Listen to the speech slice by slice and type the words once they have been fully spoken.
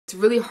It's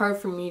really hard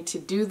for me to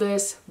do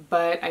this,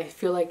 but I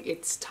feel like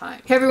it's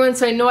time. Hey everyone,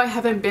 so I know I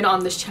haven't been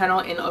on this channel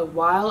in a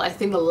while. I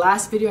think the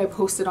last video I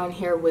posted on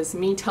here was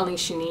me telling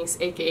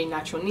Shanice, aka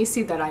Natural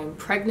Nisi, that I am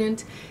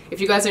pregnant. If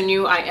you guys are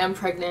new, I am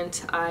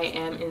pregnant. I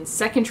am in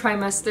second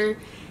trimester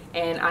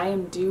and I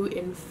am due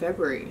in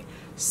February.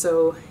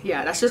 So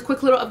yeah, that's just a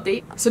quick little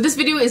update. So this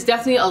video is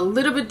definitely a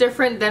little bit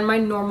different than my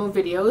normal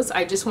videos.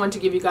 I just want to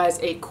give you guys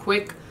a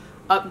quick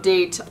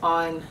update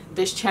on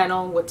this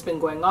channel, what's been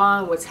going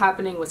on, what's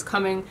happening, what's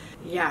coming.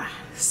 Yeah,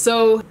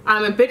 so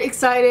I'm a bit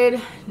excited,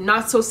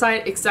 not so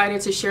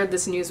excited to share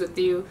this news with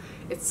you.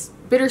 It's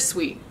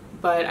bittersweet,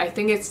 but I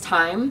think it's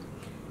time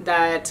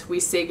that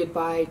we say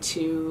goodbye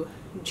to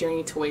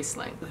Journey to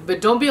Waistlength. But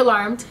don't be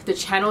alarmed, the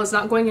channel is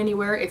not going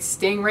anywhere. It's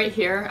staying right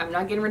here. I'm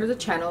not getting rid of the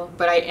channel,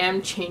 but I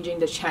am changing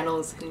the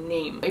channel's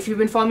name. If you've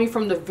been following me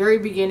from the very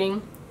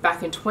beginning,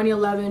 back in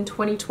 2011,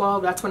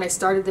 2012, that's when I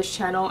started this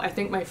channel. I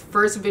think my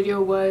first video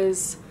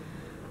was,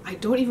 I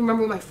don't even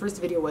remember what my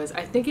first video was.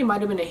 I think it might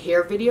have been a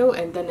hair video,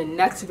 and then the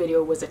next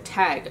video was a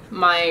tag.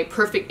 My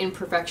perfect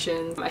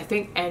imperfections. I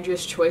think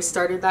Andrea's Choice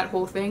started that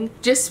whole thing.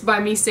 Just by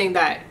me saying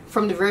that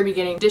from the very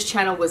beginning, this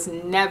channel was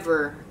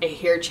never a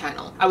hair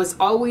channel. I was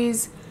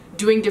always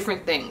doing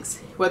different things,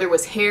 whether it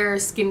was hair,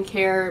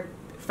 skincare,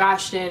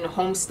 fashion,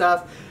 home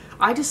stuff.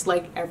 I just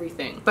like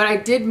everything. But I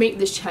did make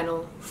this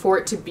channel for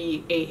it to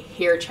be a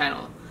hair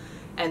channel.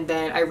 And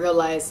then I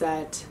realized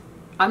that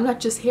I'm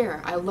not just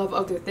hair. I love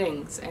other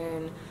things.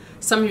 And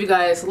some of you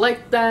guys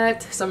liked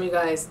that. Some of you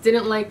guys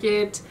didn't like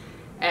it.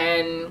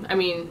 And I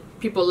mean,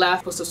 people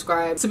left, people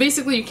subscribed. So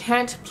basically you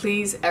can't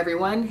please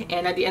everyone.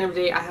 And at the end of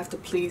the day, I have to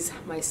please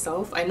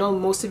myself. I know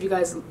most of you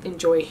guys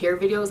enjoy hair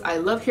videos. I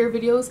love hair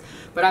videos,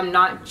 but I'm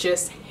not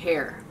just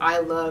hair. I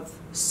love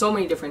so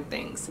many different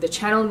things. The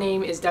channel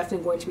name is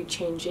definitely going to be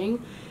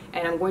changing,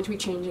 and I'm going to be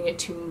changing it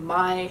to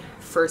my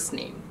first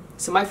name.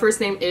 So my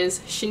first name is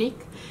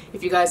Shanique,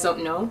 if you guys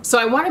don't know. So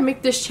I want to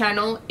make this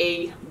channel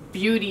a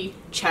beauty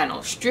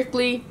channel,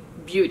 strictly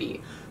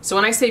beauty. So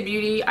when I say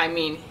beauty, I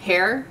mean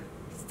hair,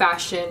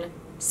 fashion,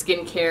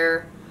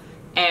 skincare,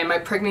 and my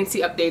pregnancy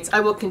updates. I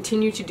will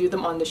continue to do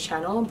them on this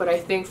channel, but I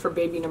think for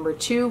baby number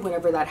 2,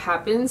 whenever that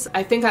happens,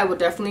 I think I will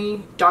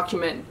definitely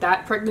document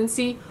that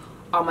pregnancy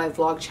on my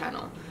vlog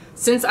channel.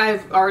 Since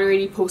I've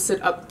already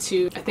posted up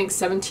to, I think,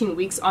 17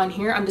 weeks on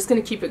here, I'm just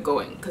going to keep it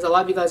going because a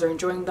lot of you guys are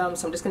enjoying them,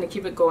 so I'm just going to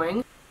keep it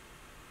going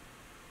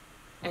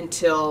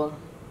until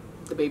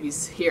the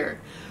baby's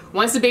here.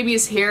 Once the baby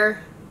is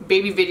here,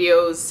 baby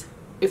videos,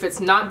 if it's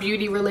not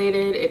beauty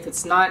related, if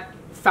it's not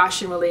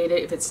fashion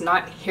related, if it's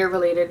not hair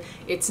related,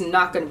 it's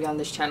not going to be on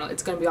this channel.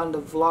 It's going to be on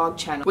the vlog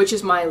channel, which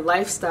is my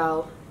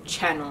lifestyle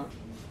channel.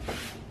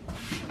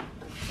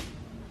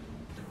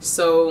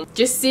 So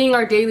just seeing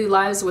our daily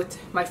lives with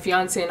my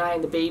fiance and I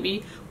and the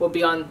baby will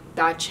be on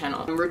that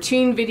channel.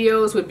 Routine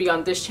videos would be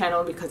on this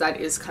channel because that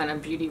is kind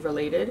of beauty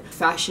related.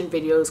 Fashion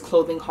videos,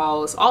 clothing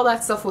hauls, all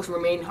that stuff will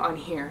remain on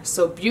here.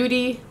 So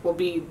beauty will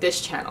be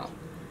this channel.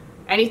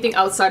 Anything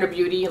outside of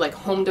beauty, like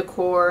home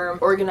decor,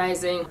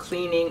 organizing,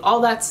 cleaning,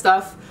 all that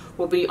stuff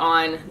will be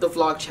on the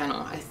vlog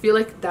channel. I feel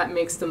like that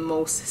makes the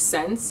most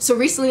sense. So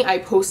recently I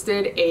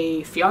posted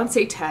a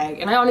fiance tag,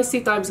 and I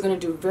honestly thought I was going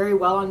to do very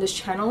well on this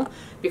channel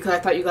because I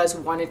thought you guys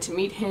wanted to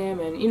meet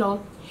him and, you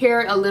know,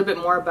 hear a little bit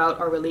more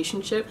about our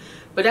relationship.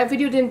 But that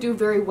video didn't do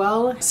very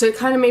well, so it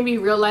kind of made me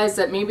realize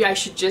that maybe I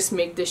should just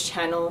make this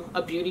channel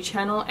a beauty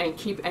channel and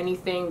keep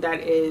anything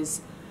that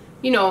is,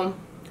 you know,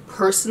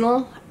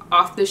 personal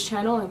off this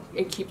channel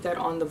and keep that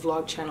on the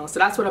vlog channel. So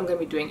that's what I'm going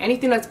to be doing.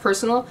 Anything that's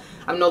personal,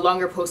 I'm no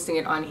longer posting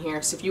it on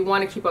here. So if you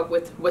want to keep up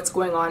with what's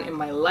going on in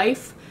my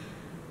life,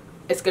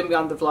 it's going to be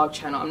on the vlog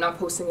channel. I'm not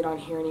posting it on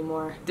here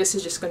anymore. This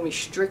is just going to be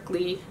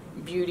strictly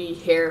beauty,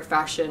 hair,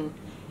 fashion,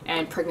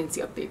 and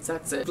pregnancy updates.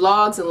 That's it.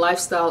 Vlogs and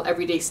lifestyle,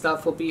 everyday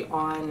stuff will be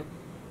on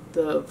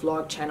the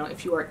vlog channel.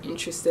 If you are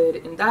interested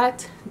in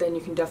that, then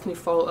you can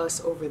definitely follow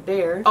us over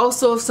there.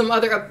 Also, some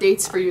other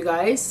updates for you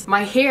guys.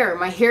 My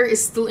hair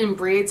is still in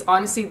braids.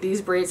 Honestly,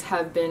 these braids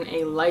have been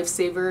a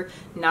lifesaver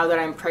now that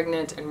I'm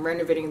pregnant and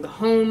renovating the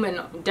home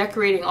and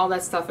decorating, all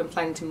that stuff, and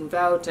planning to move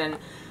out. And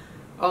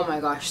oh my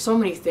gosh, so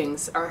many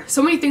things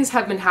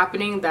have been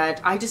happening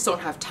that I just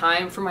don't have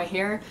time for my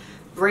hair.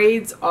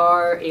 Braids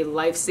are a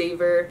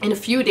lifesaver. In a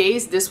few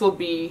days, this will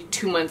be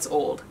 2 months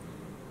old,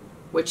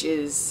 which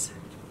is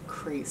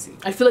crazy.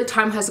 I feel like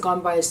time has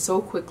gone by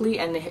so quickly,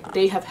 and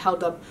they have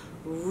held up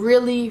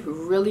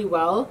really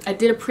well. I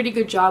did a pretty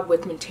good job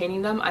with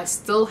maintaining them. I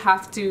still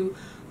have to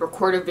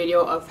record a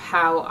video of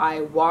how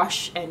I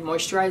wash and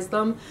moisturize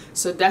them,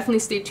 so definitely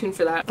stay tuned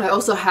for that. I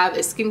also have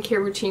a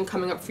skincare routine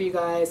coming up for you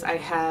guys. I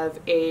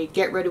have a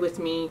get ready with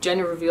me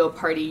gender reveal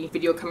party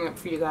video coming up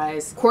for you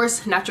guys. Of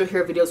course, natural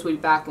hair videos will be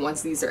back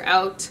once these are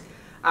out.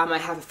 I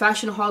have a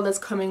fashion haul that's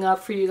coming up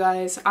for you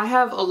guys. I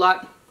have a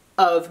lot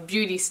of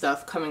beauty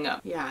stuff coming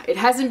up. Yeah, it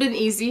hasn't been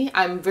easy.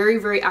 I'm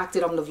very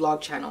active on the vlog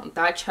channel.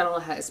 That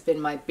channel has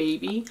been my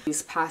baby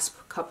these past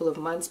couple of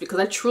months because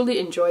I truly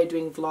enjoy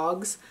doing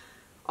vlogs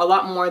a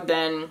lot more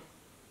than,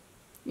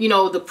 you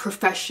know, the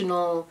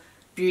professional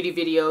beauty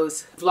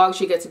videos. Vlogs,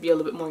 you get to be a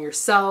little bit more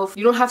yourself.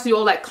 You don't have to do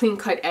all that clean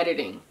cut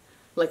editing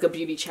like a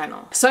beauty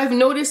channel. So I've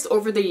noticed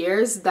over the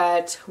years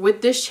that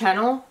with this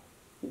channel,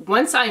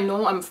 once I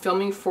know I'm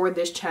filming for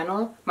this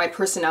channel, my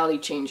personality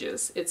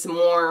changes. It's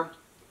more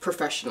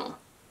professional.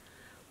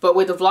 But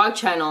with the vlog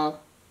channel,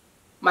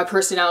 my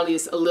personality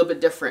is a little bit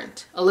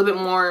different, a little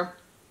bit more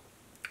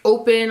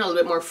open, a little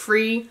bit more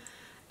free,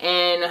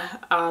 and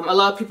a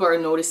lot of people are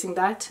noticing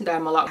that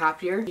I'm a lot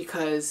happier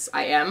because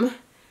I am.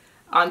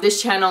 On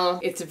this channel,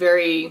 it's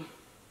very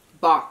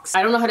boxed.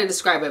 I don't know how to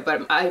describe it,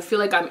 but I feel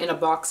like I'm in a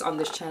box on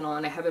this channel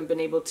and I haven't been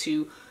able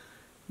to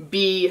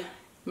be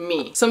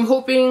me. So I'm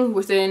hoping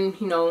within,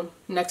 you know,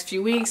 next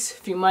few weeks,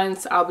 few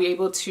months, I'll be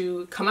able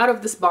to come out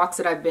of this box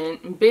that I've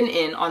been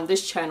in on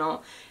this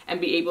channel and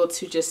be able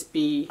to just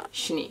be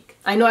Shanique.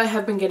 I know I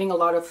have been getting a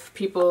lot of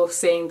people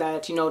saying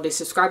that, you know, they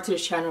subscribe to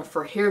this channel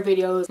for hair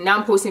videos. Now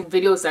I'm posting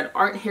videos that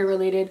aren't hair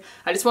related.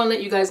 I just want to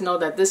let you guys know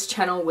that this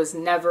channel was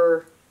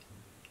never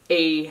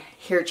a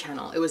hair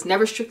channel. It was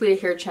never strictly a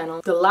hair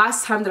channel. The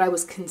last time that I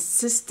was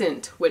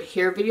consistent with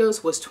hair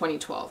videos was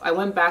 2012. I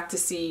went back to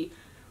see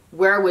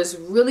where I was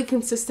really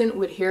consistent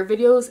with hair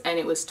videos, and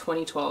it was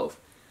 2012.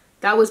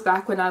 That was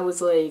back when I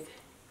was like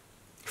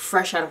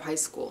fresh out of high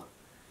school.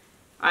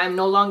 I'm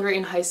no longer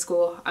in high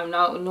school. I'm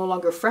no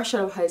longer fresh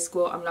out of high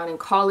school. I'm not in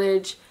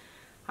college.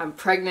 I'm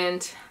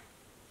pregnant,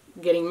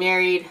 getting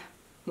married,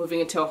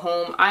 moving into a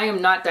home. I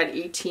am not that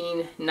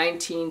 18,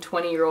 19,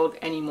 20-year-old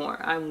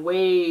anymore. I'm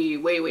way,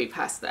 way, way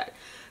past that.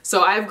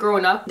 So I've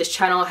grown up. This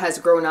channel has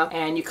grown up,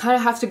 and you kind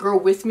of have to grow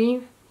with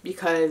me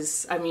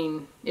because, I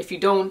mean, if you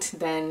don't,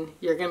 then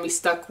you're going to be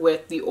stuck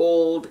with the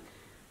old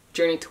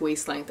Journey to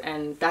Waistlength,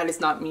 and that is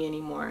not me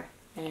anymore.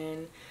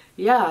 And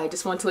yeah, I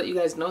just want to let you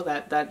guys know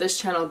that this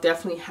channel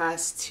definitely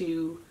has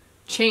to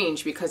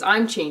change because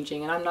I'm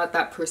changing and I'm not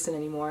that person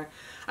anymore.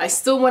 I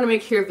still want to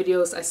make hair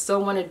videos. I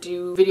still want to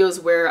do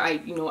videos where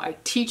I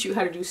teach you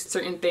how to do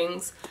certain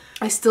things.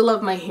 I still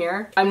love my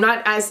hair. I'm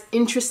not as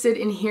interested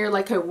in hair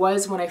like I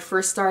was when I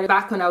first started.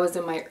 Back when I was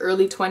in my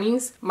early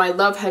 20s, my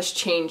love has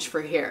changed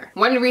for hair.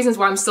 One of the reasons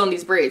why I'm still in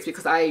these braids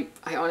because I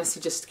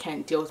honestly just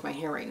can't deal with my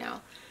hair right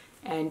now.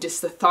 And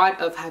just the thought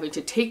of having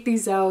to take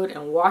these out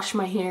and wash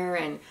my hair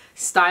and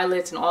style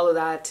it and all of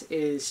that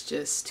is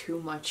just too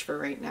much for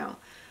right now.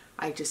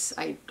 I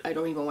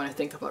don't even want to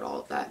think about all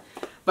of that.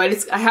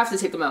 But I have to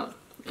take them out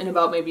in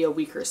about maybe a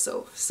week or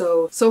so.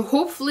 So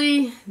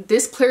hopefully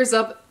this clears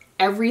up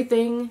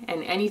everything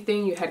and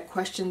anything you had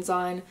questions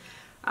on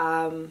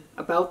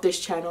about this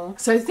channel.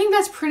 So I think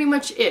that's pretty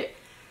much it.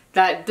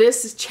 That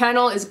this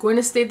channel is going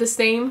to stay the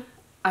same.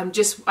 I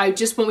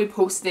just won't be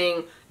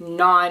posting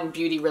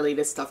non-beauty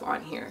related stuff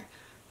on here.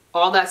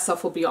 All that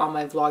stuff will be on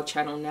my vlog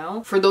channel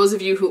now. For those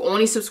of you who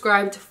only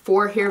subscribed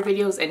for hair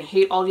videos and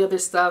hate all the other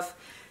stuff,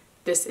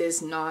 this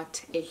is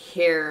not a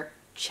hair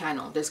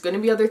channel. There's going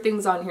to be other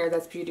things on here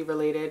that's beauty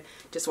related.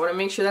 Just want to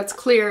make sure that's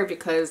clear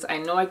because I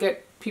know I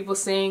get people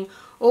saying,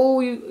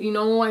 oh, you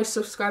know, I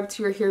subscribed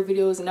to your hair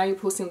videos and now you're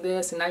posting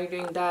this and now you're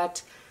doing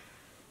that.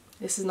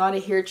 This is not a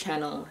hair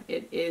channel.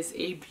 It is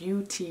a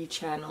beauty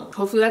channel.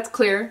 Hopefully that's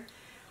clear.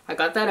 I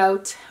got that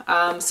out.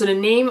 So the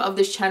name of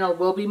this channel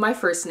will be my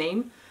first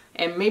name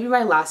and maybe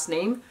my last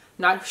name.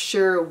 Not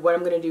sure what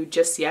I'm going to do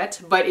just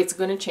yet, but it's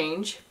going to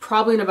change.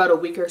 Probably in about a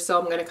week or so,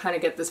 I'm going to kind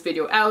of get this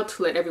video out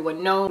to let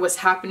everyone know what's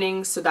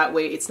happening. So that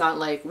way it's not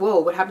like, whoa,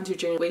 what happened to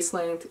Journey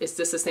Waistlength? Is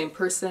this the same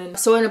person?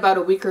 So in about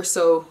a week or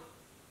so,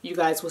 you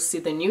guys will see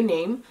the new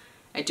name.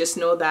 And just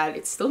know that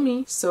it's still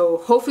me. So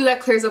hopefully that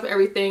clears up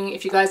everything.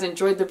 If you guys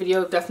enjoyed the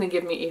video, definitely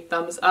give me a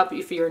thumbs up.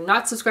 If you're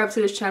not subscribed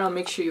to this channel,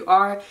 make sure you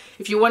are.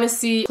 If you want to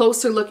see a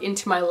closer look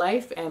into my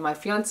life and my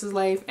fiance's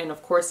life, and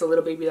of course the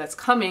little baby that's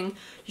coming,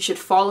 you should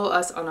follow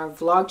us on our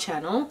vlog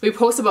channel. We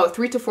post about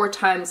 3 to 4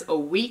 times a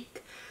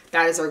week.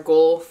 That is our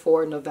goal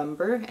for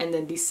November. And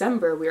then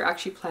December, we're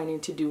actually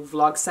planning to do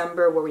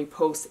Vlogcember where we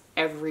post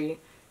every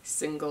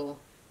single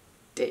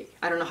day.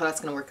 I don't know how that's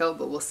gonna work out,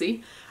 but we'll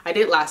see. I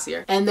did last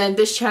year. And then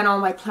this channel,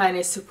 my plan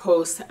is to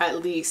post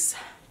at least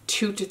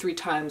 2 to 3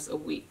 times a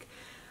week.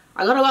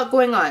 I got a lot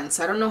going on,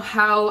 so I don't know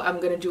how I'm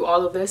gonna do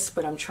all of this,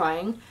 but I'm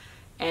trying.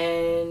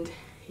 And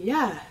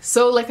yeah,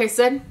 so like I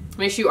said,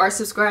 make sure you are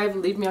subscribed,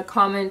 leave me a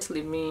comment,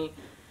 leave me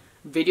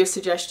video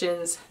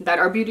suggestions that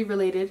are beauty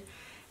related.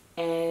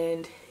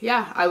 And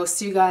yeah, I will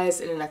see you guys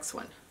in the next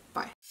one.